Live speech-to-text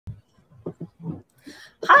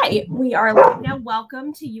Hi, we are live now.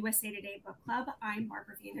 Welcome to USA Today Book Club. I'm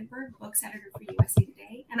Barbara Vandenberg, books editor for USA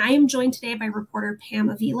Today, and I am joined today by reporter Pam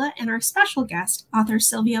Avila and our special guest, author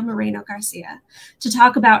Silvia Moreno-Garcia, to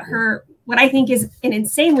talk about her, what I think is an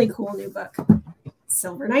insanely cool new book,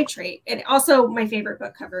 Silver Nitrate, and also my favorite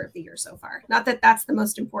book cover of the year so far. Not that that's the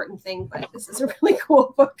most important thing, but this is a really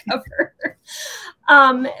cool book cover.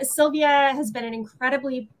 Silvia has been an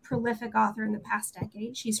incredibly prolific author in the past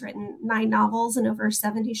decade. She's written 9 novels and over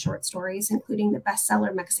 70 short stories, including the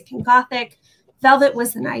bestseller Mexican Gothic, Velvet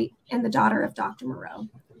Was the Night, and The Daughter of Dr. Moreau.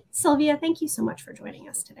 Silvia, thank you so much for joining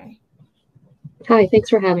us today. Hi, thanks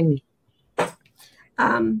for having me.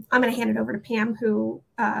 I'm going to hand it over to Pam, who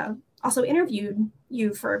also interviewed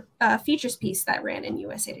you for a features piece that ran in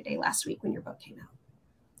USA Today last week when your book came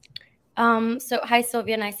out. So hi,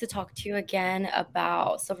 Silvia. Nice to talk to you again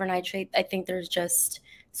about Silver Nitrate. I think there's just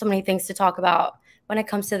so many things to talk about when it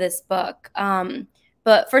comes to this book.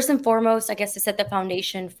 But first and foremost, I guess to set the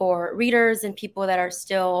foundation for readers and people that are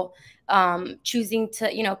still choosing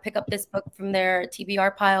to, pick up this book from their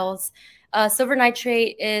TBR piles. Silver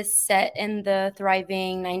Nitrate is set in the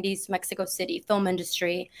thriving 90s Mexico City film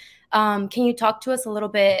industry. Can you talk to us a little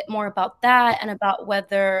bit more about that and about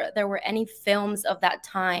whether there were any films of that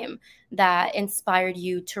time that inspired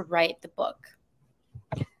you to write the book?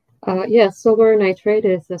 Yes, Silver Nitrate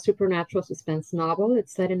is a supernatural suspense novel.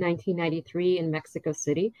 It's set in 1993 in Mexico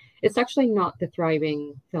City. It's actually not the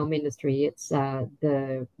thriving film industry. It's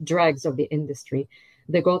the dregs of the industry.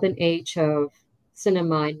 The golden age of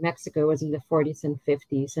cinema in Mexico was in the 40s and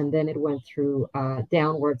 50s, and then it went through a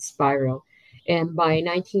downward spiral. And by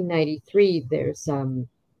 1993, there's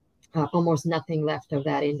almost nothing left of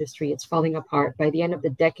that industry. It's falling apart. By the end of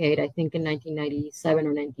the decade, I think in 1997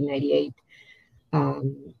 or 1998,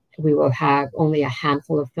 we will have only a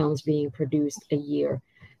handful of films being produced a year.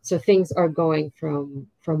 So things are going from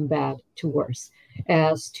bad to worse.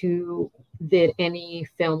 As to, did any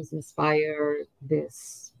films inspire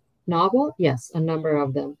this novel? Yes, a number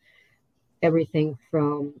of them. Everything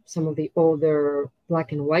from some of the older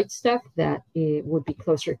black and white stuff that it would be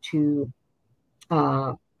closer to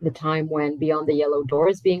the time when Beyond the Yellow Door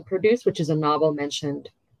is being produced, which is a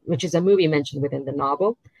movie mentioned within the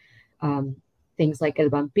novel. Things like El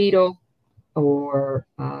Vampiro or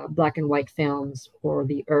black and white films or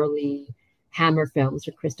the early Hammer films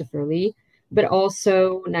with Christopher Lee, but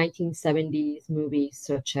also 1970s movies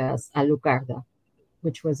such as Alucarda,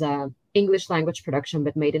 which was a English language production,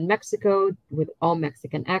 but made in Mexico with all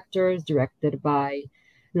Mexican actors, directed by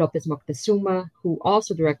Lopez Moctezuma, who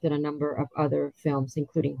also directed a number of other films,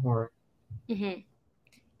 including horror. Mm-hmm.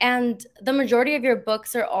 And the majority of your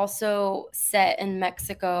books are also set in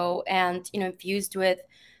Mexico and, infused with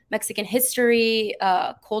Mexican history,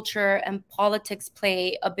 culture, and politics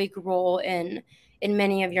play a big role in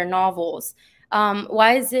many of your novels.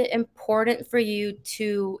 Why is it important for you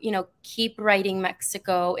to, keep writing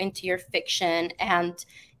Mexico into your fiction and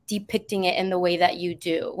depicting it in the way that you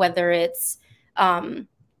do, whether it's,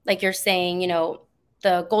 like you're saying,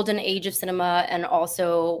 the golden age of cinema and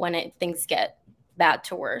also when things get bad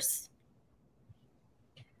to worse?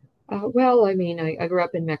 Well, I mean, I grew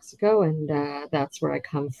up in Mexico, and that's where I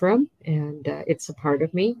come from, and it's a part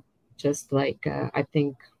of me. Just like I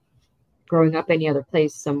think growing up any other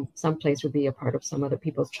place, some place would be a part of some other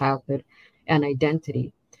people's childhood and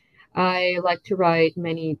identity. I like to write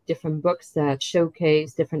many different books that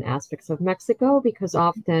showcase different aspects of Mexico, because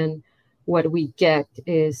often what we get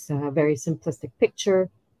is a very simplistic picture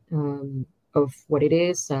of what it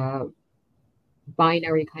is.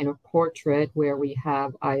 Binary kind of portrait where we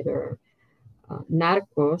have either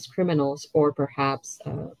narcos, criminals, or perhaps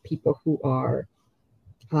people who are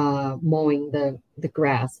mowing the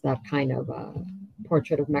grass, that kind of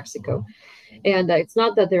portrait of Mexico. And it's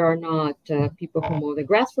not that there are not people who mow the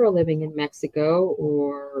grass for a living in Mexico,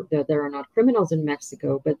 or that there are not criminals in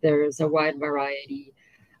Mexico, but there's a wide variety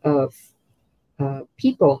of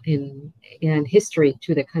people and history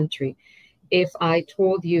to the country. If I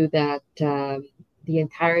told you that the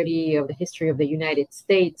entirety of the history of the United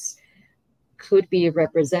States could be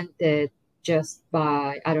represented just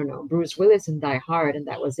by, I don't know, Bruce Willis in Die Hard, and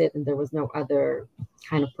that was it, and there was no other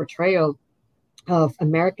kind of portrayal of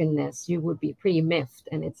Americanness, you would be pretty miffed.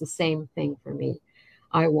 And it's the same thing for me.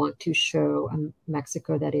 I want to show a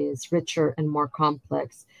Mexico that is richer and more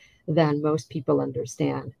complex than most people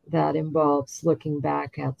understand. That involves looking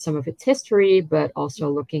back at some of its history, but also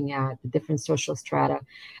looking at the different social strata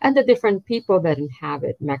and the different people that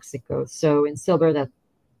inhabit Mexico. So in Silver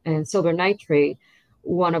Nitrate,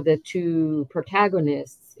 one of the two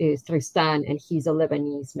protagonists is Tristan, and he's a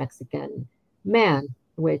Lebanese Mexican man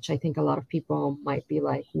which I think a lot of people might be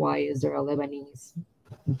like, why is there a Lebanese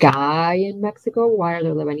guy in Mexico? Why are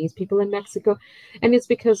there Lebanese people in Mexico? And it's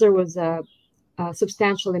because there was a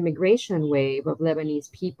substantial immigration wave of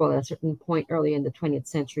Lebanese people at a certain point early in the 20th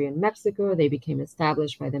century in Mexico. They became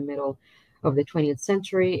established by the middle of the 20th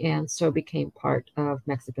century and so became part of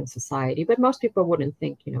Mexican society. But most people wouldn't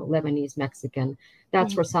think, Lebanese Mexican.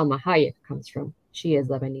 That's where Salma Hayek comes from. She is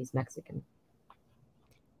Lebanese Mexican.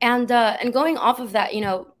 And going off of that,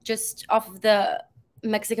 just off of the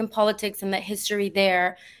Mexican politics and the history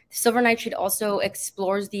there, Silver Nitrate also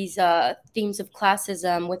explores these themes of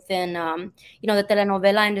classism within, the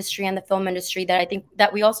telenovela industry and the film industry that I think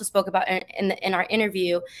that we also spoke about in our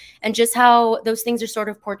interview, and just how those things are sort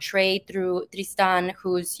of portrayed through Tristan,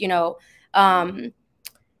 who's, he's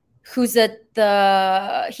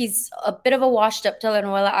a bit of a washed up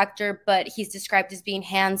telenovela actor, but he's described as being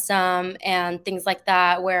handsome and things like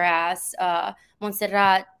that. Whereas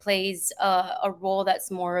Montserrat plays a role that's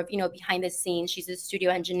more of, behind the scenes. She's a studio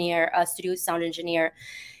engineer, a studio sound engineer,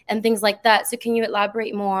 and things like that. So can you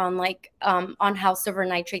elaborate more on on how Silver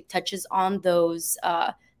Nitrate touches on those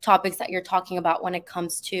topics that you're talking about when it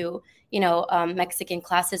comes to, Mexican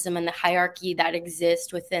classism and the hierarchy that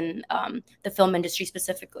exists within the film industry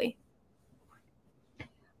specifically?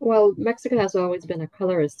 Well, Mexico has always been a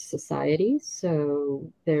colorist society,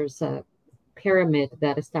 so there's a pyramid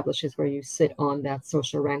that establishes where you sit on that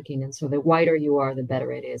social ranking. And so the whiter you are, the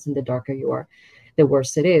better it is, and the darker you are, the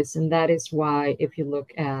worse it is. And that is why if you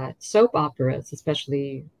look at soap operas,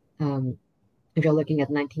 especially if you're looking at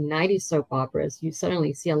 1990s soap operas, you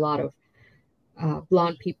suddenly see a lot of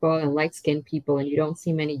blonde people and light-skinned people, and you don't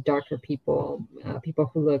see many darker people, people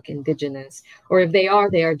who look indigenous, or if they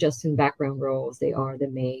are just in background roles. They are the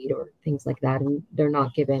maid or things like that, and they're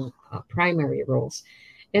not given primary roles.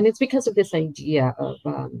 And it's because of this idea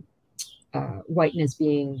of whiteness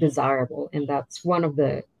being desirable, and that's one of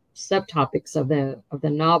the subtopics of the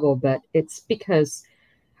novel. But it's because,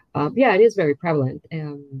 it is very prevalent.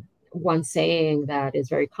 One saying that is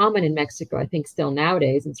very common in Mexico, I think still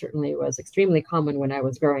nowadays, and certainly was extremely common when I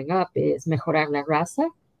was growing up, is mejorar la raza,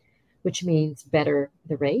 which means better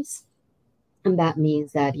the race. And that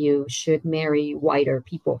means that you should marry whiter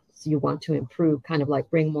people. So you want to improve, kind of like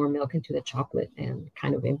bring more milk into the chocolate and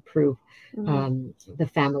kind of improve the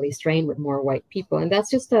family strain with more white people. And that's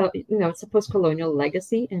just it's a post-colonial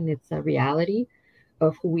legacy, and it's a reality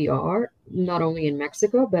of who we are, not only in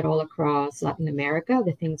Mexico, but all across Latin America.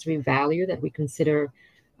 The things we value that we consider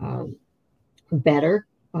better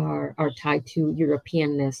are tied to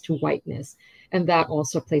Europeanness, to whiteness. And that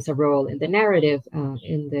also plays a role in the narrative,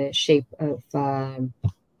 in the shape of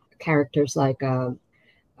characters like the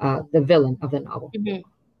villain of the novel. Mm-hmm.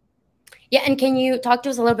 Yeah, and can you talk to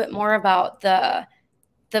us a little bit more about the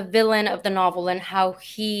villain of the novel and how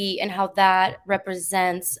that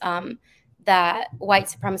represents that white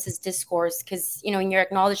supremacist discourse? Because in your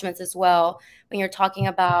acknowledgments as well, when you're talking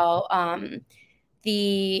about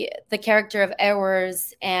the character of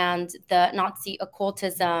Errors and the Nazi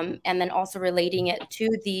occultism, and then also relating it to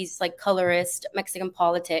these like colorist Mexican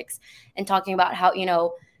politics, and talking about how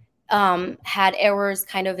had Errors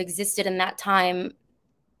kind of existed in that time,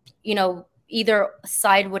 either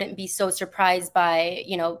side wouldn't be so surprised by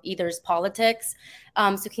either's politics.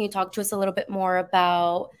 So can you talk to us a little bit more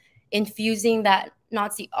about infusing that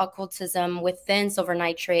Nazi occultism within Silver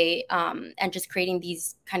Nitrate, and just creating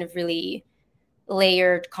these kind of really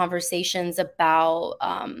layered conversations about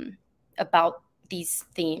these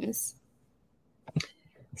themes?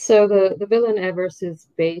 So the villain Evers is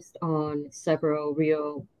based on several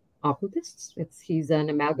real occultists. He's an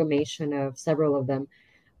amalgamation of several of them,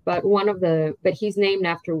 but he's named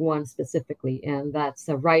after one specifically, and that's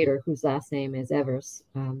a writer whose last name is Evers,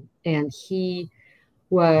 and he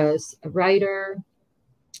was a writer,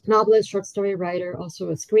 novelist, short story writer, also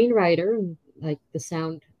a screenwriter, like the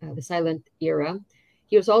silent era.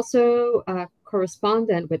 He was also a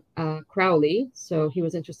correspondent with Crowley, so he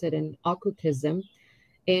was interested in occultism,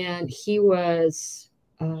 and he was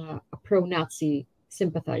a pro-Nazi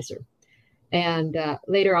sympathizer. And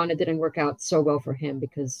later on, it didn't work out so well for him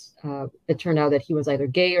because it turned out that he was either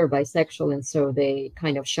gay or bisexual, and so they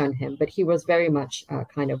kind of shunned him. But he was very much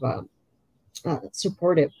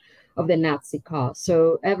supportive of the Nazi cause.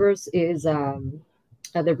 So Evers is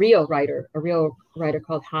the real writer. A real writer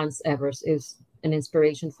called Hans Evers is an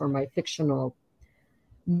inspiration for my fictional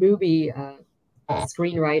movie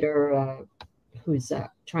screenwriter who's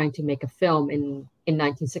trying to make a film in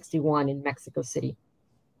 1961 in Mexico City.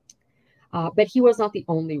 But he was not the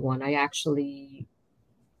only one. I actually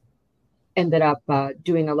ended up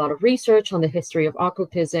doing a lot of research on the history of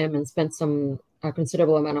occultism and spent some a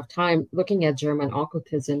considerable amount of time looking at German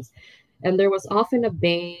occultisms, and there was often a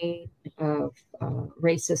vein of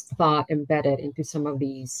racist thought embedded into some of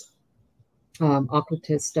these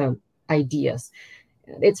occultist ideas.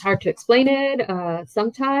 It's hard to explain it.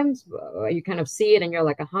 Sometimes you kind of see it and you're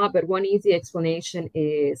like, aha, but one easy explanation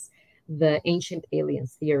is the ancient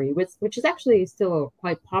aliens theory, which is actually still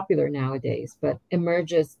quite popular nowadays, but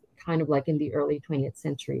emerges kind of like in the early 20th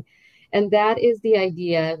century. And that is the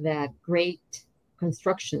idea that great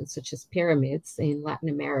constructions, such as pyramids in Latin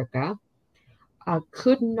America,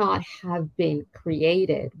 could not have been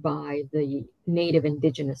created by the native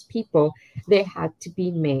indigenous people. They had to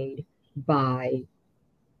be made by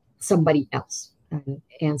somebody else.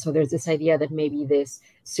 And so there's this idea that maybe this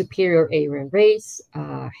superior Aryan race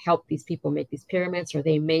helped these people make these pyramids, or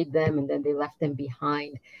they made them and then they left them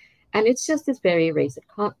behind. And it's just this very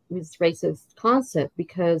racist concept,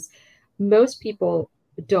 because most people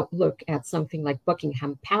don't look at something like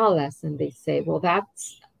Buckingham Palace and they say, well,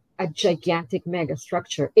 that's a gigantic mega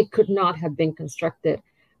structure. It could not have been constructed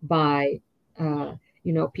by,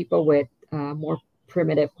 people with more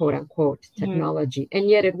primitive, quote unquote, technology. And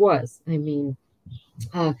yet it was. I mean,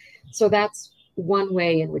 so that's one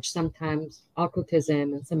way in which sometimes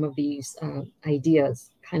occultism and some of these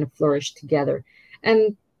ideas kind of flourished together.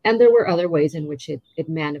 And there were other ways in which it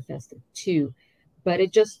manifested too. But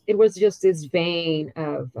it was just this vein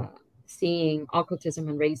of seeing occultism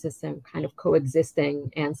and racism kind of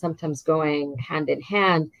coexisting and sometimes going hand in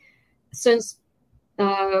hand since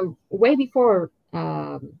way before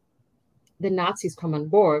the Nazis come on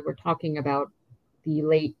board. We're talking about the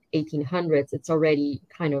late 1800s. It's already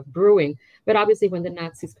kind of brewing. But obviously when the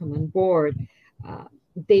Nazis come on board,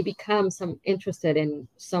 they become interested in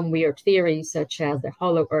some weird theories, such as the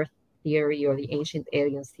hollow earth theory or the ancient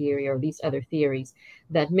aliens theory or these other theories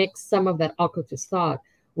that mix some of that occultist thought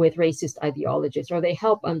with racist ideologies, or they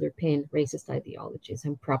help underpin racist ideologies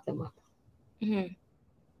and prop them up. Mm-hmm.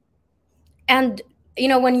 And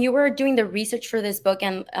when you were doing the research for this book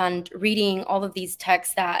and reading all of these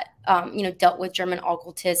texts that dealt with German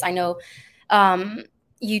occultists, I know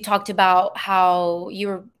you talked about how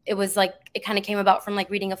it kind of came about from like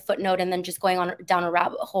reading a footnote and then just going on down a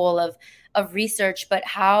rabbit hole of research. But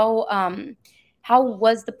how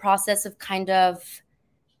was the process of kind of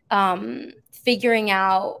figuring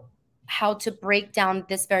out how to break down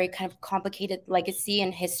this very kind of complicated legacy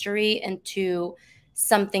and history into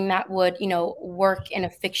something that would, work in a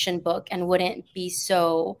fiction book and wouldn't be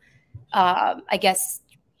so, I guess,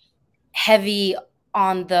 heavy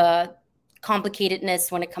on the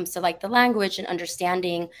complicatedness when it comes to like the language and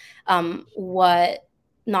understanding what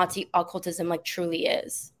Nazi occultism truly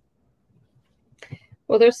is?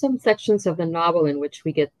 Well, there's some sections of the novel in which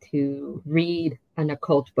we get to read an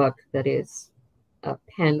occult book that is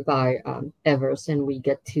penned by Evers, and we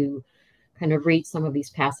get to kind of read some of these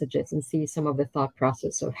passages and see some of the thought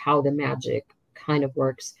process of how the magic kind of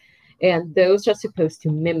works. And those are supposed to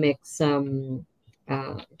mimic some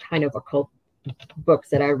kind of occult books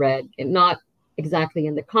that I read, and not exactly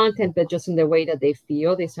in the content, but just in the way that they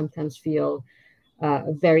feel. They sometimes feel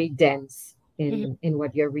very dense in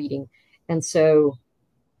what you're reading. And so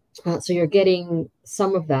you're getting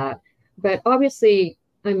some of that. But obviously,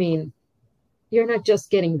 I mean, you're not just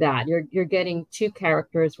getting that. You're getting two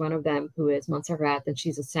characters, one of them who is Montserrat, and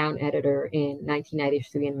she's a sound editor in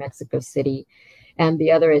 1993 in Mexico City. And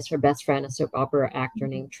the other is her best friend, a soap opera actor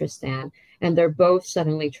named Tristan. And they're both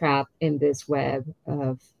suddenly trapped in this web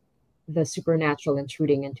of the supernatural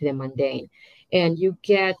intruding into the mundane. And you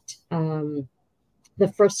get the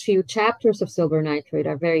first few chapters of Silver Nitrate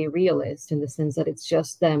are very realist in the sense that it's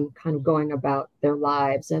just them kind of going about their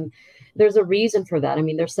lives. And there's a reason for that. I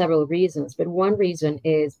mean, there's several reasons, but one reason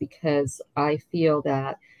is because I feel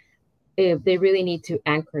that if they really need to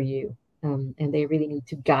anchor you, and they really need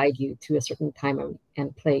to guide you to a certain time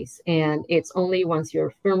and place. And it's only once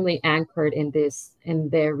you're firmly anchored in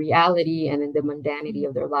their reality and in the mundanity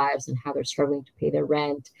of their lives and how they're struggling to pay their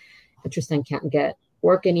rent. Tristan can't get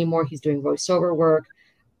work anymore. He's doing voiceover work.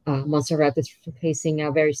 Montserrat is facing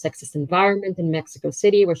a very sexist environment in Mexico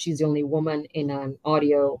City, where she's the only woman in an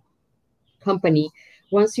audio company.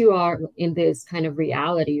 Once you are in this kind of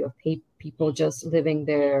reality of people just living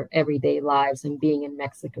their everyday lives and being in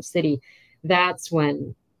Mexico City, that's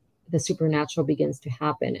when the supernatural begins to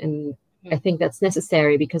happen. And I think that's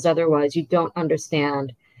necessary, because otherwise you don't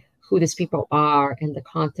understand who these people are and the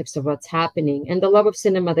context of what's happening and the love of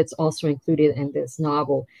cinema that's also included in this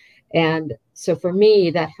novel. And so for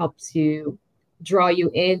me, that helps you draw you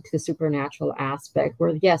into the supernatural aspect,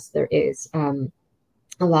 where yes, there is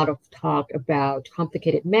a lot of talk about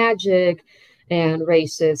complicated magic and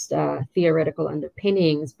racist theoretical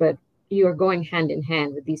underpinnings, but you are going hand in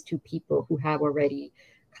hand with these two people who have already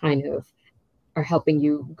kind of are helping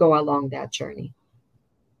you go along that journey.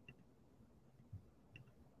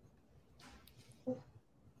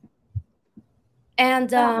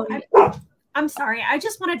 And I'm sorry, I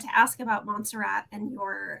just wanted to ask about Montserrat and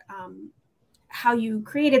your how you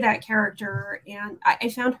created that character. And I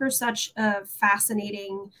found her such a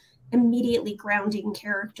fascinating, immediately grounding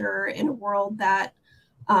character in a world that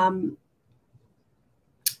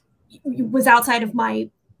was outside of my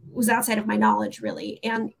knowledge, really.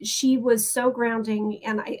 And she was so grounding,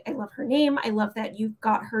 and I love her name. I love that you've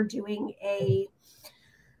got her doing a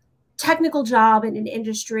technical job in an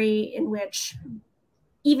industry in which,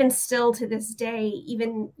 even still to this day,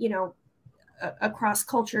 even, you know, across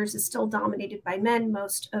cultures, is still dominated by men.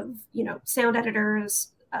 Most of, you know, sound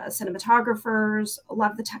editors, cinematographers, a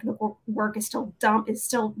lot of the technical work is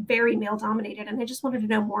still very male dominated. And I just wanted to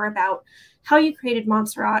know more about how you created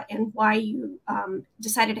Montserrat and why you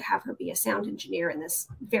decided to have her be a sound engineer in this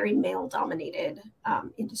very male dominated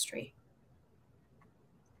industry.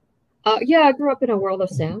 Yeah, I grew up in a world of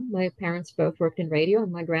sound. My parents both worked in radio,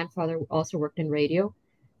 and my grandfather also worked in radio.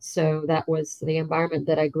 So that was the environment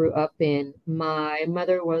that I grew up in. My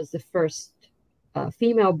mother was the first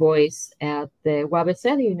female voice at the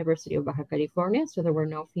UABC, the University of Baja California. So there were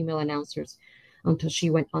no female announcers until she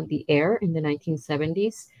went on the air in the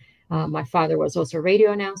 1970s. My father was also a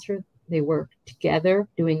radio announcer. They worked together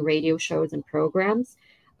doing radio shows and programs.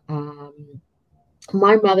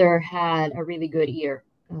 My mother had a really good ear.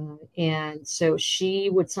 And so she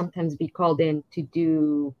would sometimes be called in to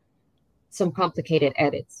do some complicated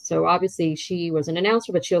edits. So obviously she was an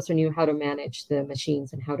announcer, but she also knew how to manage the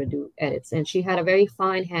machines and how to do edits. And she had a very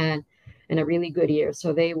fine hand and a really good ear.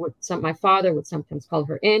 So my father would sometimes call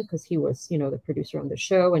her in because he was, you know, the producer on the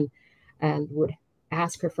show, and would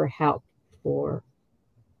ask her for help for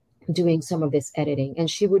doing some of this editing. And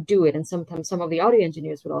she would do it. And sometimes some of the audio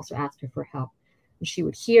engineers would also ask her for help. And she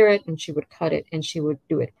would hear it and she would cut it and she would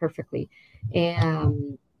do it perfectly.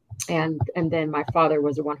 And then my father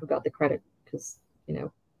was the one who got the credit because, you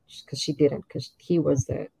know, because she didn't, because he was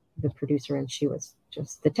the producer and she was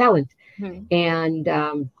just the talent. And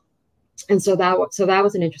so that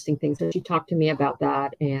was an interesting thing. So she talked to me about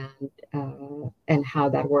that and how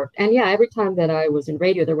that worked. And yeah, every time that I was in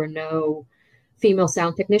radio, there were no female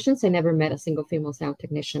sound technicians. I never met a single female sound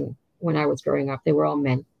technician when I was growing up. They were all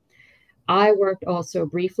men. I worked also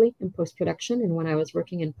briefly in post-production, and when I was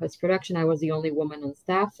working in post-production, I was the only woman on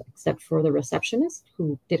staff except for the receptionist,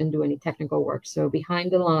 who didn't do any technical work. So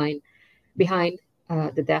behind the line, behind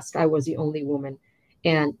the desk, I was the only woman,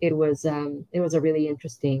 and it was a really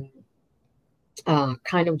interesting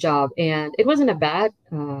kind of job, and it wasn't a bad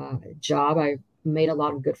job. I made a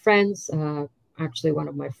lot of good friends. Actually, one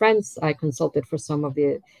of my friends I consulted for some of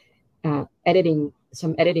the editing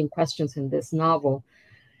questions in this novel.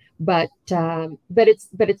 But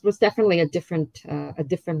it was definitely a different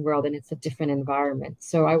world, and it's a different environment.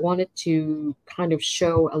 So I wanted to kind of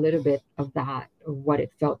show a little bit of that, of what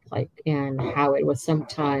it felt like, and how it was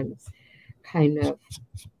sometimes kind of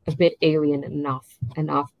a bit alien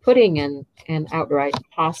and off-putting and outright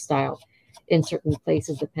hostile in certain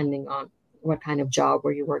places, depending on what kind of job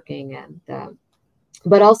were you working, and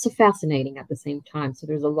but also fascinating at the same time. So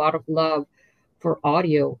there's a lot of love for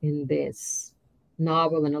audio in this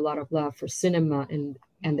novel, and a lot of love for cinema and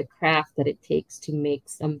the craft that it takes to make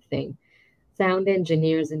something. Sound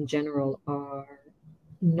engineers in general are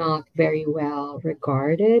not very well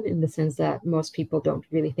regarded, in the sense that most people don't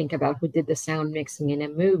really think about who did the sound mixing in a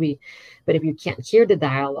movie. But if you can't hear the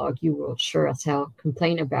dialogue, you will sure as hell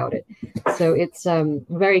complain about it. So it's a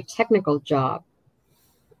very technical job,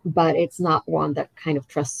 but it's not one that kind of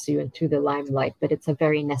thrusts you into the limelight, but it's a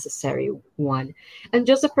very necessary one. And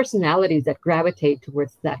just the personalities that gravitate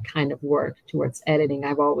towards that kind of work, towards editing,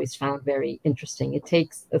 I've always found very interesting. It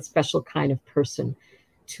takes a special kind of person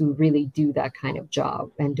to really do that kind of job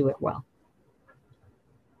and do it well.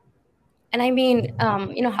 And I mean,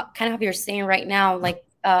 you know, kind of how you're saying right now, like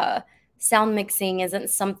sound mixing isn't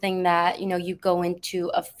something that, you know, you go into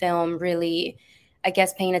a film really, I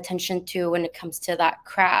guess, paying attention to when it comes to that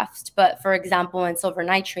craft. But for example, in Silver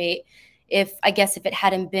Nitrate, if it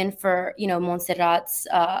hadn't been for, you know, Montserrat's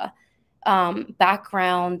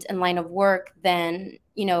background and line of work, then,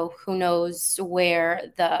 you know, who knows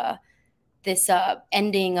where this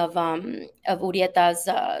ending of Urieta's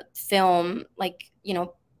film, like, you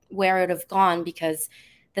know, where it would have gone, because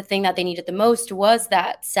the thing that they needed the most was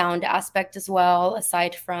that sound aspect as well,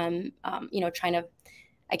 aside from, you know, trying to,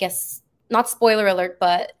 I guess, not spoiler alert,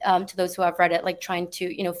 but to those who have read it, like trying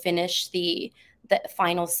to, you know, finish the the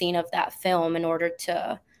final scene of that film in order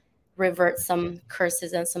to revert some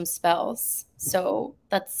curses and some spells. So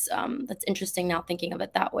that's interesting now thinking of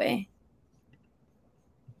it that way.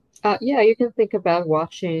 Yeah, you can think about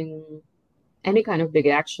watching any kind of big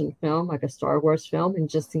action film, like a Star Wars film, and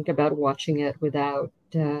just think about watching it without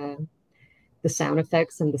the sound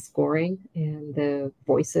effects and the scoring and the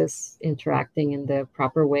voices interacting in the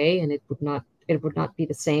proper way, and it would not be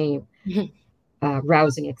the same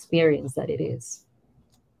rousing experience that it is.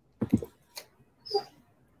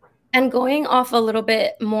 And going off a little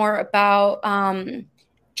bit more about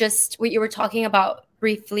just what you were talking about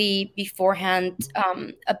briefly beforehand,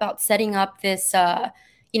 about setting up this,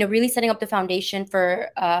 really setting up the foundation for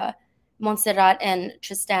Montserrat and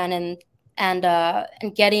Tristan, and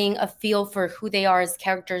getting a feel for who they are as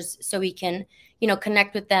characters, so we can,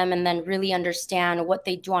 connect with them and then really understand what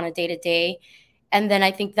they do on a day-to-day. And then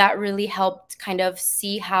I think that really helped kind of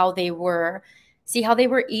see how they were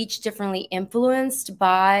each differently influenced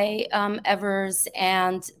by Evers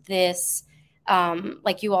and this,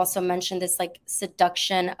 like you also mentioned, this like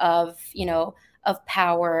seduction of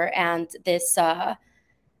power, and this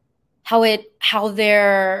how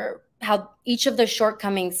each of the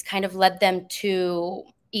shortcomings kind of led them to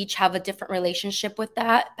each have a different relationship with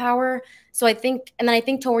that power. So I think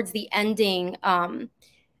towards the ending,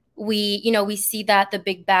 we see that the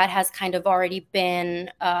big bad has kind of already been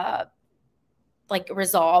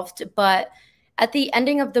resolved. But at the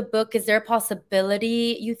ending of the book, is there a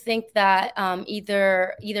possibility you think that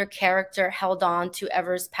either character held on to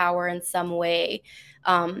Evers' power in some way,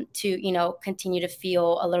 to continue to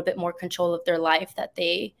feel a little bit more control of their life that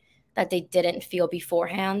they didn't feel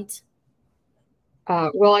beforehand?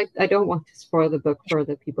 Well, I don't want to spoil the book for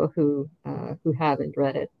the people who haven't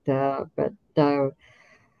read it, but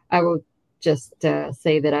I will just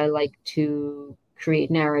say that I like to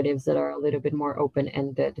create narratives that are a little bit more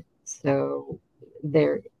open-ended. So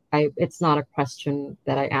it's not a question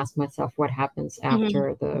that I ask myself what happens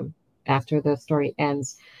after the story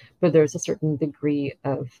ends, but there's a certain degree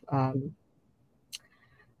of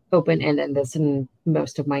open-endedness in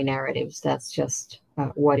most of my narratives. That's just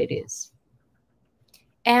what it is.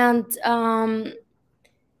 And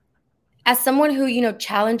as someone who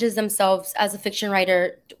challenges themselves as a fiction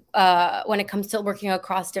writer, when it comes to working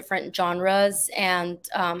across different genres, and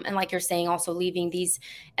like you're saying, also leaving these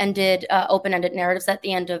open-ended narratives at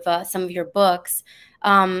the end of some of your books,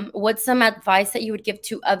 what's some advice that you would give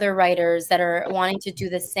to other writers that are wanting to do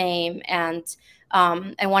the same, and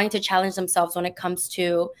wanting to challenge themselves when it comes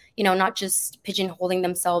to not just pigeonholing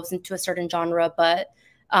themselves into a certain genre, but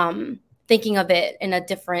thinking of it in a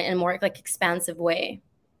different and more like expansive way?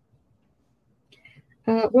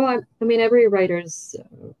 Well, I mean, every writer's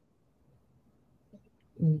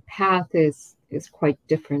path is quite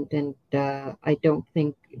different, and I don't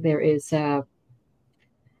think there is a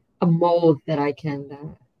mold that I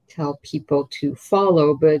can tell people to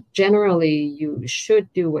follow, but generally you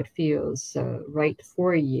should do what feels right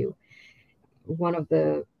for you. One of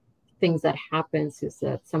the things that happens is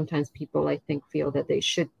that sometimes people, I think, feel that they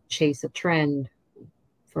should chase a trend.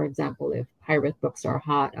 For example, if pirate books are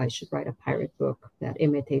hot, I should write a pirate book that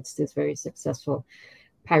imitates this very successful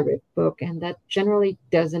pirate book. And that generally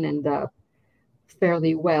doesn't end up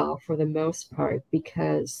fairly well for the most part,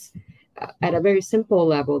 because at a very simple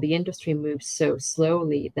level, the industry moves so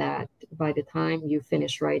slowly that by the time you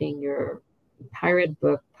finish writing your pirate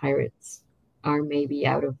book, pirates are maybe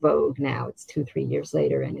out of vogue now. It's 2-3 years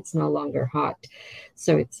later and it's no longer hot.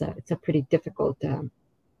 So it's a pretty difficult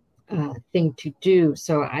thing to do.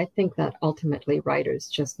 So I think that ultimately writers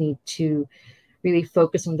just need to really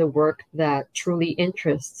focus on the work that truly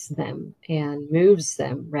interests them and moves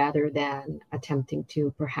them, rather than attempting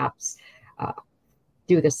to perhaps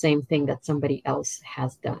do the same thing that somebody else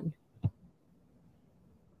has done.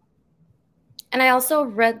 And I also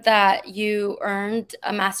read that you earned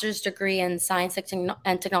a master's degree in science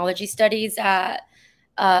and technology studies at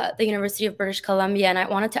the University of British Columbia. And I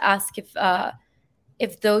wanted to ask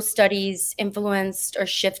if those studies influenced or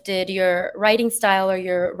shifted your writing style or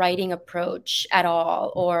your writing approach at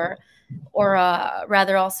all, or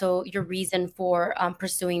rather also your reason for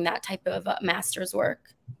pursuing that type of master's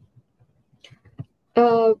work.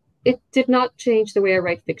 It did not change the way I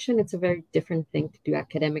write fiction. It's a very different thing to do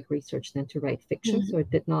academic research than to write fiction. So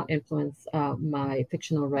it did not influence my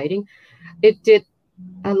fictional writing. It did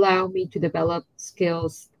allow me to develop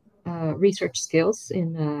skills, research skills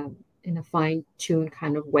in a fine-tuned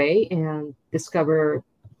kind of way, and discover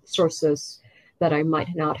sources that I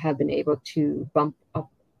might not have been able to bump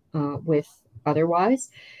up with otherwise.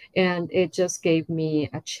 And it just gave me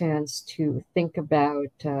a chance to think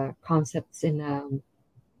about concepts in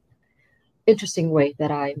interesting way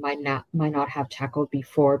that I might not have tackled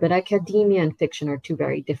before. But academia and fiction are two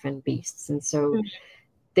very different beasts, and so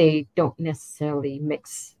they don't necessarily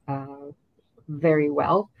mix very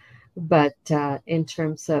well. But in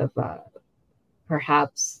terms of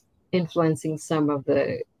perhaps influencing some of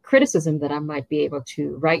the criticism that I might be able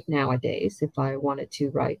to write nowadays, if I wanted to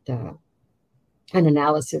write an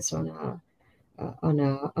analysis on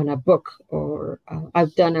a book, or I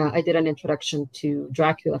did an introduction to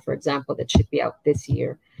Dracula, for example, that should be out this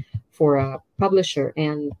year for a publisher,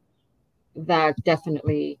 and that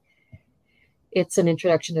definitely, it's an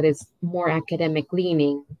introduction that is more academic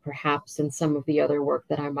leaning perhaps than some of the other work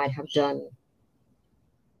that I might have done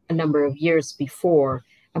a number of years before.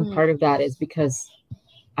 And part of that is because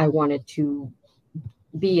I wanted to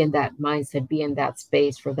be in that mindset, be in that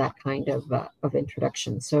space for that kind of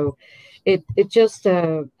introduction. So it just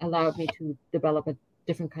allowed me to develop a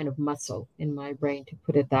different kind of muscle in my brain, to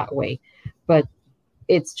put it that way. But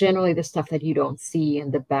it's generally the stuff that you don't see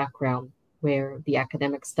in the background, where the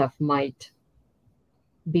academic stuff might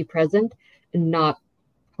be present and not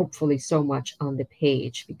hopefully so much on the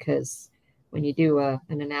page, because when you do an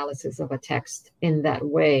analysis of a text in that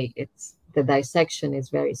way, it's the dissection is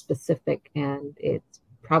very specific, and it's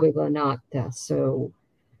probably not so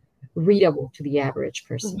readable to the average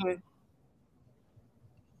person. Mm-hmm.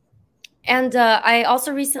 And I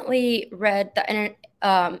also recently read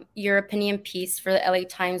your opinion piece for the LA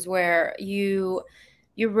Times, where you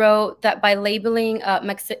wrote that by labeling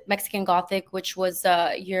Mexican Gothic, which was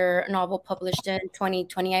your novel published in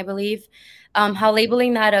 2020, I believe, how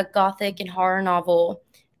labeling that a Gothic and horror novel,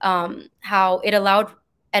 how it allowed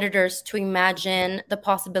editors to imagine the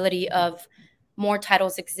possibility of more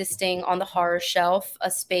titles existing on the horror shelf, a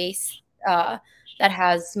space that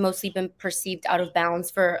has mostly been perceived out of bounds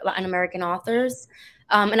for Latin American authors.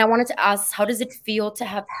 And I wanted to ask, how does it feel to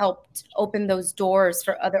have helped open those doors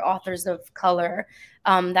for other authors of color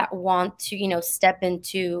that want to, step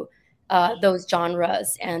into those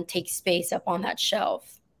genres and take space up on that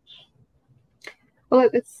shelf? Well,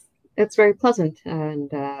 it's very pleasant, and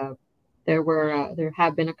there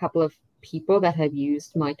have been a couple of people that have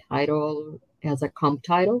used my title as a comp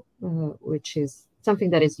title, which is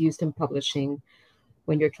something that is used in publishing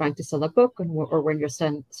when you're trying to sell a book, or when you're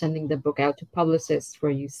sending the book out to publicists,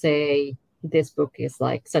 where you say this book is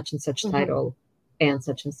like such and such title and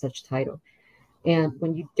such title. And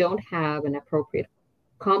when you don't have an appropriate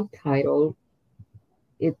comp title,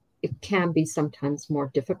 it can be sometimes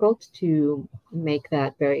more difficult to make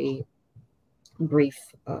that very brief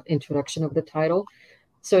introduction of the title.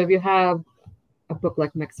 So if you have a book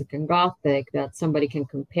like Mexican Gothic that somebody can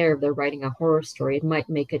compare if they're writing a horror story, it might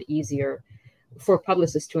make it easier for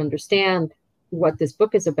publicists to understand what this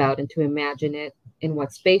book is about and to imagine it in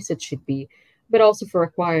what space it should be, but also for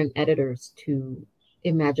acquiring editors to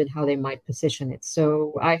imagine how they might position it.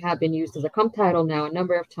 So I have been used as a comp title now a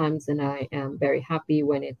number of times, and I am very happy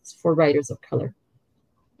when it's for writers of color.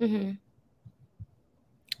 Mm-hmm.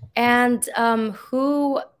 And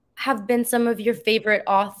who have been some of your favorite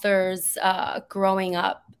authors growing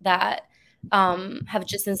up that have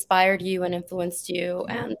just inspired you and influenced you,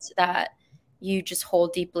 and that you just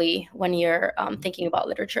hold deeply when you're thinking about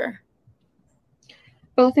literature?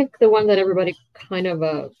 Well, I think the one that everybody kind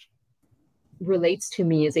of relates to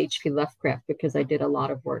me is H.P. Lovecraft, because I did a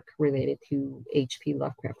lot of work related to H.P.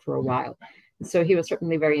 Lovecraft for a while. So he was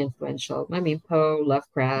certainly very influential. I mean, Poe,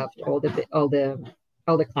 Lovecraft, all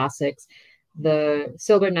the classics. The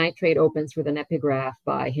Silver Nitrate opens with an epigraph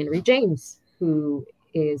by Henry James, who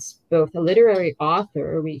is both a literary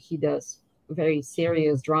author. He does very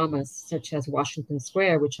serious dramas such as Washington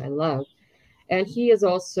Square, which I love. And he is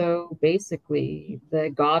also basically the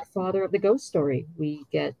godfather of the ghost story. We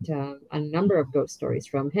get a number of ghost stories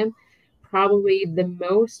from him. Probably the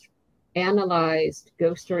most analyzed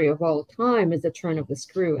ghost story of all time is The Turn of the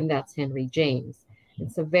Screw, and that's Henry James.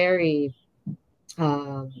 It's a very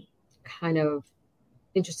kind of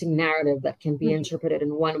interesting narrative that can be interpreted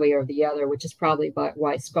in one way or the other, which is probably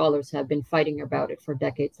why scholars have been fighting about it for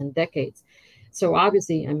decades and decades. So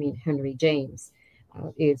obviously, I mean, Henry James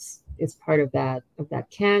is part of that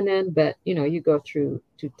canon, but you go through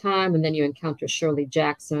time, and then you encounter Shirley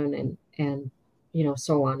Jackson and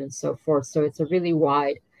so on and so forth. So it's a really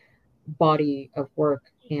wide body of work,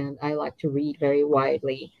 and I like to read very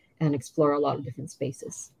widely and explore a lot of different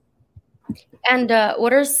spaces. And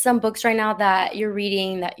what are some books right now that you're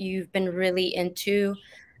reading that you've been really into,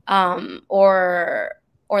 or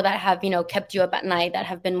or that have, kept you up at night, that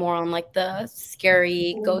have been more on like the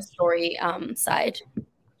scary ghost story side?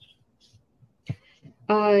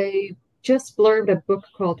 I just learned a book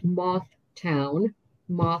called Moth Town.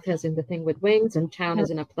 Moth as in the thing with wings, and town as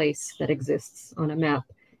in a place that exists on a map.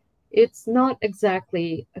 It's not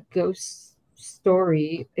exactly a ghost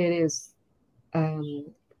story. It is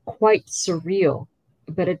quite surreal,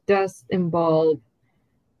 but it does involve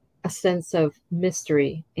a sense of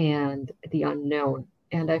mystery and the unknown.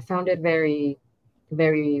 And I found it very,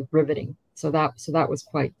 very riveting. So that was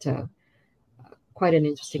quite an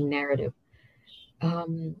interesting narrative. I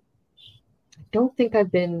don't think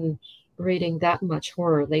I've been reading that much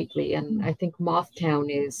horror lately, and I think Mothtown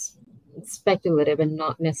is speculative and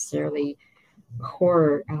not necessarily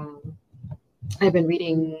horror. I've been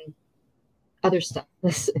reading other stuff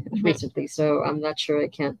recently, so I'm not sure. I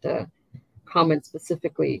can't comment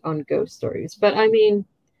specifically on ghost stories. But I mean,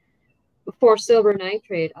 for Silver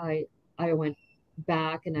Nitrate, I went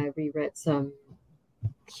back and I reread some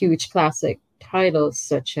huge classic titles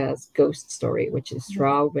such as Ghost Story, which is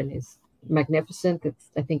Straub and is magnificent.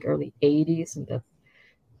 It's, I think, early 80s, and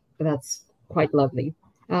that's quite lovely.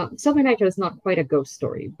 Silver Nitrate is not quite a ghost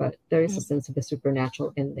story, but there is a sense of the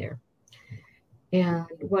supernatural in there. And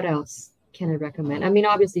what else can I recommend? I mean,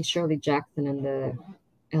 obviously Shirley Jackson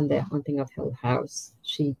and the Haunting of Hill House.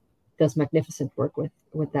 She does magnificent work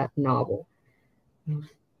with that novel.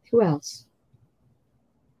 Who else?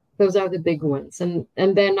 Those are the big ones. And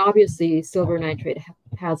then obviously Silver Nitrate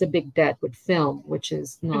has a big debt with film, which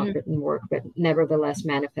is not written work, but nevertheless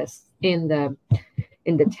manifests in the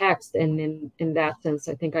text. And in that sense,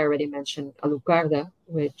 I think I already mentioned Alucarda,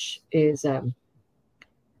 which is a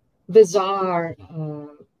bizarre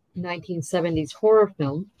 1970s horror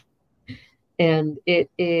film. And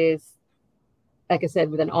it is, like I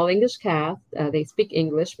said, with an all-English cast. They speak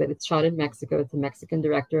English, but it's shot in Mexico. It's a Mexican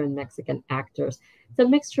director and Mexican actors. It's a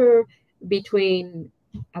mixture between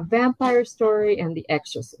a vampire story and The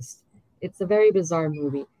Exorcist. It's a very bizarre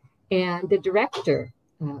movie. And the director,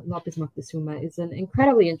 Lopez Moctezuma, is an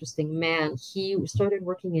incredibly interesting man. He started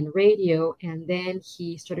working in radio, and then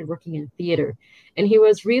he started working in theater. And he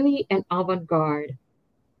was really an avant-garde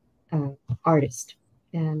artist.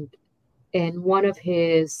 And in one of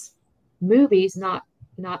his movies, not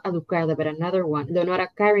Alucarda, but another one, Leonora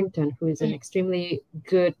Carrington, who is an extremely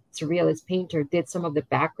good surrealist painter, did some of the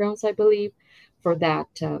backgrounds, I believe, for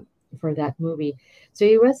that movie. So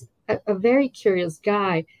he was a very curious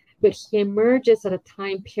guy, but he emerges at a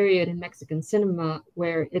time period in Mexican cinema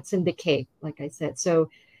where it's in decay, like I said. So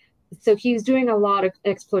he's doing a lot of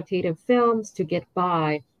exploitative films to get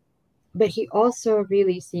by, but he also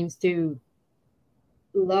really seems to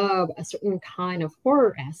love a certain kind of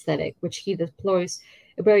horror aesthetic, which he deploys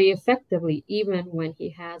very effectively, even when he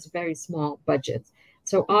has very small budgets.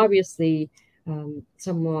 So obviously,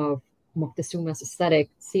 some of Moctezuma's aesthetic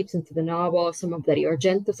seeps into the novel. Some of Dario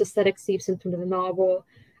Argento's aesthetic seeps into the novel.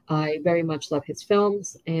 I very much love his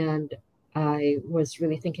films, and I was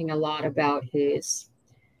really thinking a lot about his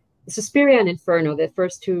Suspiria and Inferno, the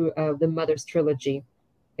first two of the Mother's trilogy,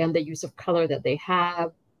 and the use of color that they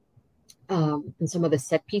have, and some of the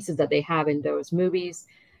set pieces that they have in those movies.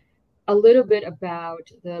 A little bit about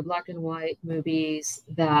the black and white movies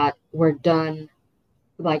that were done,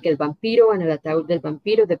 like El Vampiro and El Ataúd del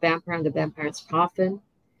Vampiro, The Vampire and the Vampire's Coffin,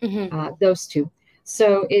 those two.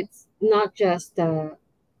 So it's not just, when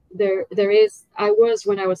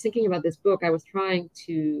I was thinking about this book, I was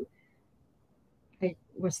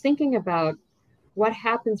thinking about what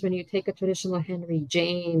happens when you take a traditional Henry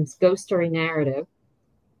James ghost story narrative,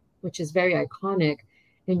 which is very iconic,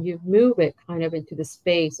 and you move it kind of into the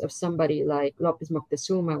space of somebody like Lopez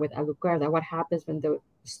Moctezuma with Alucarda. What happens when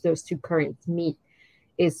those two currents meet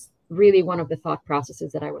is really one of the thought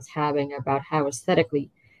processes that I was having about how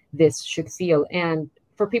aesthetically this should feel. And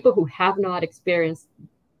for people who have not experienced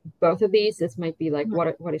both of these, this might be like,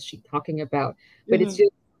 what is she talking about? But it's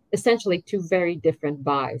just essentially two very different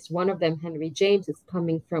vibes. One of them, Henry James, is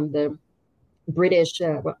coming from the British,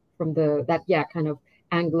 kind of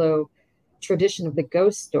Anglo tradition of the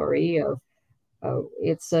ghost story of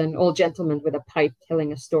it's an old gentleman with a pipe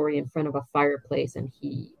telling a story in front of a fireplace, and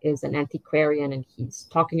he is an antiquarian, and he's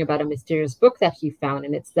talking about a mysterious book that he found,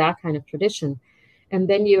 and it's that kind of tradition. And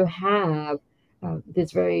then you have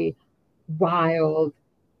this very wild,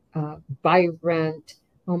 vibrant,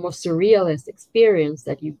 almost surrealist experience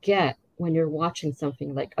that you get when you're watching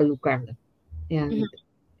something like Alucarda and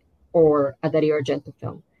or a Dario Argento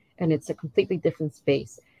film, and it's a completely different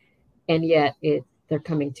space, and yet they're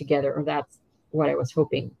coming together, or that's what I was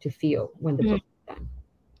hoping to feel when the book was done.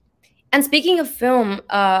 And speaking of film,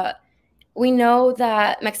 we know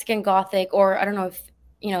that Mexican Gothic, or I don't know if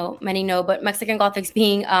many know, but Mexican Gothic's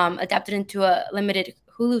being adapted into a limited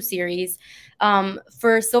Hulu series.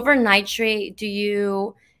 For Silver Nitrate, do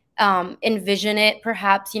you envision it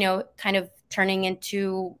perhaps, kind of turning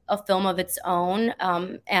into a film of its own?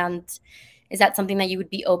 And is that something that you would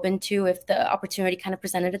be open to if the opportunity kind of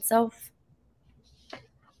presented itself?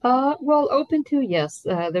 Well, open to, yes.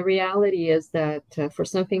 The reality is that for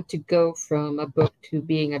something to go from a book to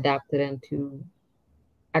being adapted and to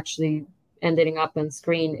actually ending up on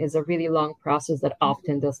screen is a really long process that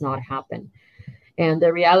often does not happen. And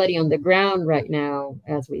the reality on the ground right now,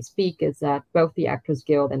 as we speak, is that both the Actors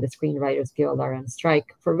Guild and the Screenwriters Guild are on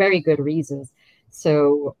strike for very good reasons.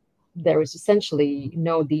 So there is essentially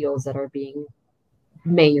no deals that are being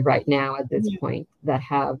made right now at this point that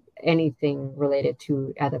have anything related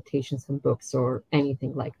to adaptations from books or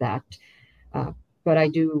anything like that. But I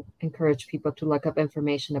do encourage people to look up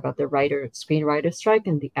information about the screenwriter strike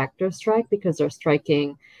and the actor strike, because they're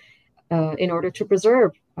striking in order to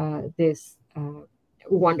preserve this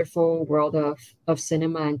wonderful world of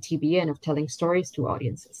cinema and TV and of telling stories to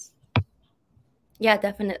audiences. Yeah,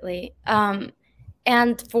 definitely.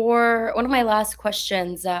 And for one of my last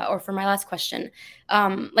questions, or for my last question,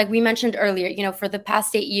 like we mentioned earlier, for the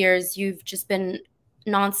past 8 years, you've just been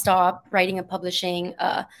nonstop writing and publishing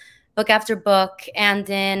book after book. And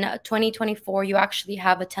in 2024, you actually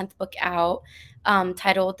have a 10th book out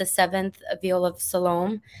titled The Seventh Veil of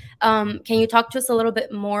Salome. Can you talk to us a little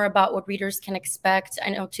bit more about what readers can expect? I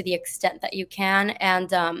know to the extent that you can,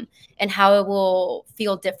 and how it will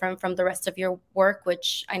feel different from the rest of your work,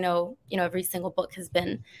 which I know, every single book has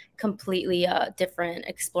been completely different,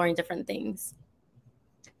 exploring different things.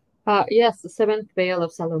 Yes, The Seventh Veil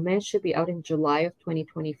of Salome should be out in July of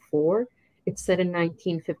 2024. It's set in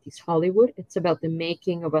 1950s Hollywood. It's about the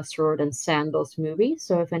making of a sword and sandals movie.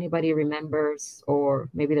 So if anybody remembers, or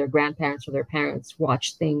maybe their grandparents or their parents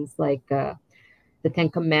watched things like The Ten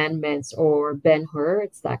Commandments or Ben-Hur,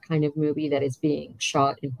 it's that kind of movie that is being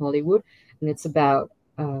shot in Hollywood. And it's about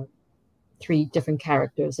 3 different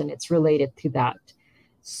characters, and it's related to that.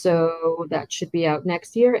 So that should be out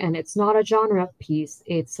next year. And it's not a genre piece.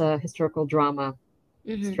 It's a historical drama,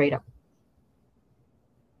 straight up.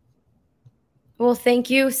 Well, thank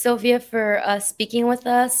you, Silvia, for speaking with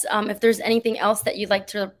us. If there's anything else that you'd like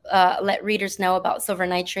to let readers know about Silver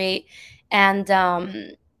Nitrate and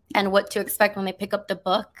what to expect when they pick up the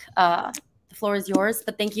book, the floor is yours.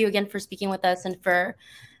 But thank you again for speaking with us and for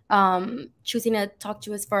choosing to talk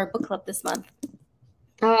to us for our book club this month.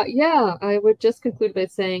 Yeah, I would just conclude by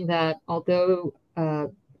saying that although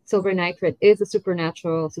Silver Nitrate is a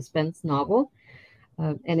supernatural suspense novel,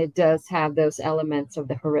 and it does have those elements of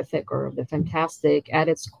the horrific or of the fantastic, at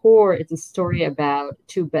its core, it's a story about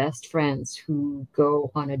 2 best friends who go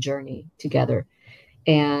on a journey together.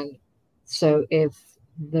 And so if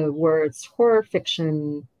the words horror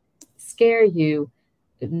fiction scare you,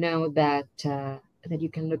 know that that you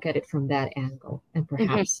can look at it from that angle, and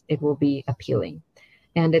perhaps it will be appealing.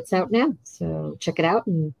 And it's out now, so check it out,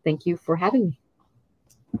 and thank you for having me.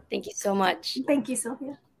 Thank you so much. Thank you,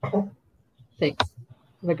 Silvia. Thanks.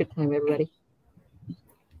 Have a good time, everybody.